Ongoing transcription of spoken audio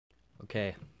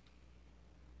Okay.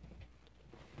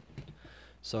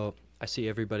 So, I see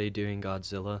everybody doing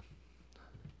Godzilla.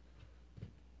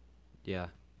 Yeah.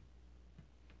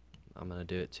 I'm gonna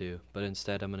do it too. But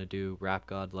instead, I'm gonna do Rap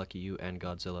God, Lucky You, and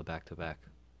Godzilla back to back.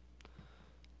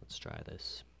 Let's try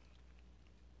this.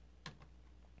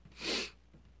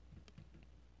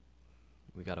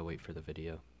 We gotta wait for the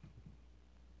video.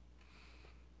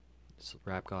 It's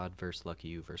Rap God versus Lucky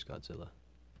You versus Godzilla.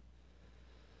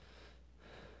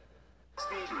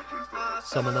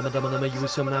 Summon them, you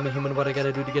summon, I'm a human, what I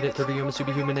gotta do to get it through you, I'm a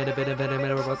superhuman, and a bit of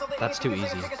it, that's too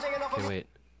easy. Okay, wait.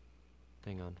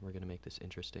 Hang on, we're gonna make this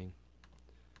interesting.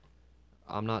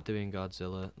 I'm not doing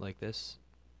Godzilla like this,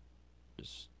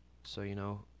 just so you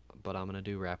know, but I'm gonna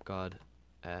do Rap God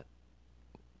at,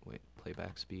 wait,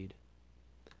 playback speed.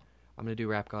 I'm gonna do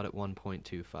Rap God at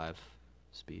 1.25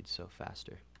 speed, so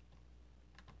faster.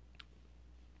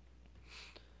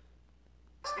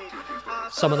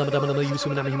 Some of them, you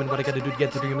assume I'm a human, what I gotta do to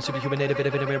get through you, I'm a superhuman, a bit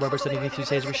of it, rubber, sending me through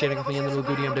says, we're sharing off me in the little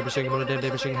booty, I'm demonstrating, I'm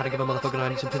demonstrating how to give a motherfucking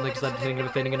eye, something like that, hitting and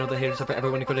fading, and all the haters for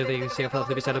everyone, they say, I'll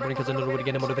be sad, because I know what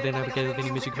again, I'm motivated, and I get any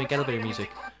music, make elevator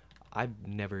music. I've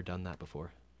never done that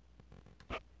before.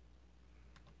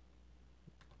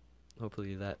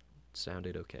 Hopefully that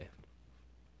sounded okay.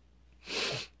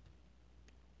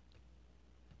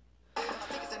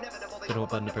 Don't know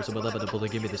what button the person will inevitable to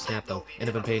give me the snap though. And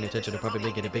if I'm paying attention, I'm probably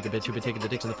making it big a bitch. You've been taking the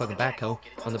dicks in the fucking backhoe.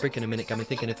 On the brink in a minute, got me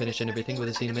thinking of finishing everything with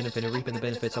a scene a minute, finna reaping the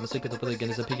benefits. I'm asleep at the billigan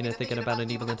as I'm peeking and thinking about an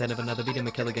evil intent of another beating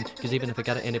McKilligan. Cause even if I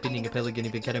gotta end up eating a pilligan,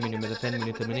 even ketamine with a 10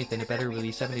 minute to minute, then it better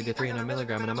release 70 to 300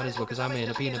 milligram. And I might as well, cause I'm end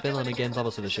up being a villain again.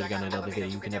 Levels of the shit I got another video.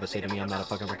 You can never say to me, I'm not a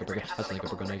fucking breaker. I was like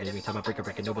a breaker, every time I break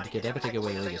a nobody could ever take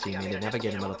away legacy. Me, they never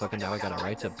get a motherfucker. Now I got a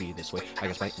right to be this way. I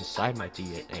guess right inside my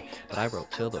DNA. But I wrote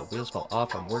till the wheels fall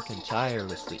off. I'm working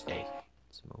tirelessly.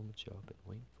 It's a moment y'all been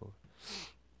waiting for.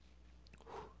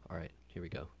 Alright, here we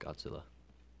go. Godzilla.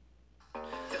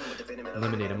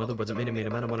 Eliminate him, otherwise I made him,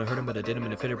 I don't wanna hurt him, but I did him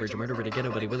in a fit of bridge, murder it again,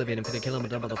 nobody will evade him, finna kill him, and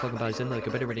dump all the fucking bodies in like a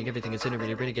better reading, everything is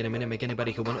incinerated, renegade him, and make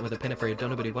anybody who want it with a pen afraid, don't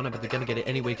nobody want it, but they're gonna get it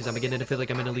anyway, cause I'm beginning to feel like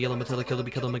I'm mentally ill, I'm until I kill him,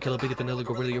 be the vanilla,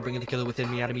 go really, you're bringing the killer within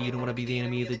me, out of me, you don't wanna be the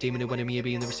enemy, the demon, the enemy,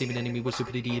 being the receiving enemy, with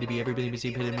stupidity to be, everybody be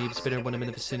stupid me, spitter when I'm in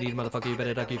the vicinity, motherfucker, you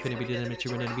better duck, you finna be the enemy,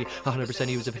 you're an enemy, 100%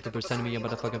 he was a 50% of me, I'm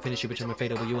about to fucking finish you, but I'm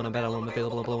fatal, you wanna battle, I'm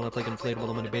available, I'm blowing up like inflatable,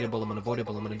 I'm undebatable, I'm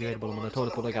unavoidable, I'm unavoidable, I'm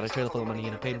unavoidable, I got a trailer full of money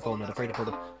and a paid full, I'm not afraid to pull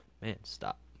them. Man,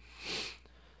 stop.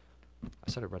 I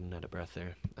started running out of breath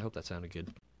there. I hope that sounded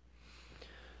good.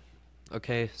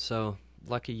 Okay, so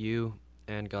Lucky You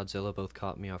and Godzilla both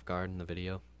caught me off guard in the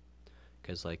video.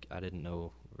 Because, like, I didn't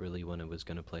know really when it was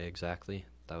going to play exactly.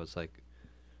 That was, like,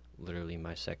 literally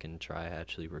my second try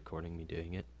actually recording me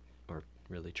doing it. Or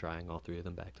really trying all three of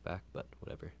them back to back, but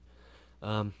whatever.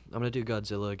 I'm going to do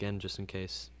Godzilla again just in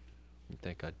case you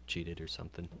think I cheated or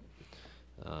something.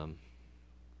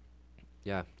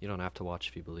 Yeah, you don't have to watch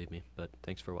if you believe me, but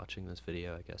thanks for watching this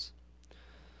video, I guess.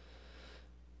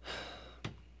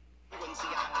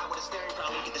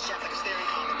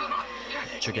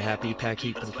 Trigger happy, pack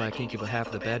heat for the black ink, evil half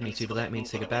of the bad meats, evil that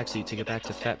means take a backseat, take it back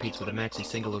to fat Pete's with a maxi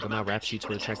single, look at my rap sheets,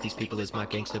 what attracts these people is my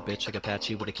gangsta bitch, like a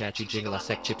patchy with a catchy jingle, I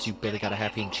sack chips, you barely got a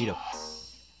half-eaten Cheeto.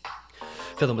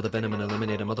 Fill him with the venom and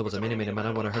eliminate him, otherwise I'm animated, I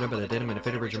don't want to hurt him, but I did him in a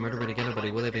fit of rage, murder it again,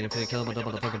 nobody will evade him, finna kill him,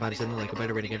 double the fucking bodies in like a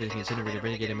better rating, everything is incinerated,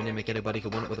 renegade him, and make anybody who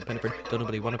want it with a pen friend, don't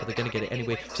nobody want it, but they're gonna get it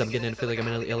anyway, cause I'm getting in, feel like I'm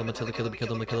mentally ill, I'm until the killer, be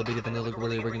killed, I'm the killer, be the vanilla,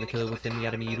 gorilla, we're gonna kill it within me,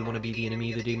 out of me, you don't wanna be the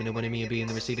enemy, the demon, and one enemy, and being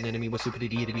the receiving enemy, what's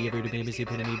stupidity to be, every to be busy,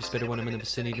 enemy, spitter when I'm in the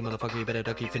vicinity, motherfucker, you better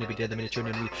duck, you finna be dead, the minute you're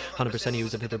enemy, 100% you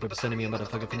was a 50% enemy, I'm about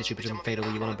to fucking finish you, but you're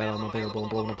fatal, you wanna battle, I'm available, I'm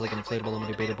blowing up like an inflatable,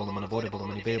 I'm undebatable, I'm unavoidable, I'm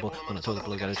unavailable, when I told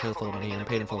the got a trail full of money, and I'm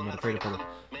paid in full, I'm not afraid to pull it.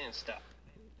 Man, stop.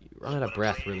 Run out of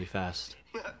breath really fast.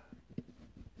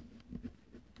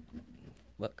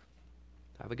 Look.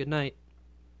 Have a good night.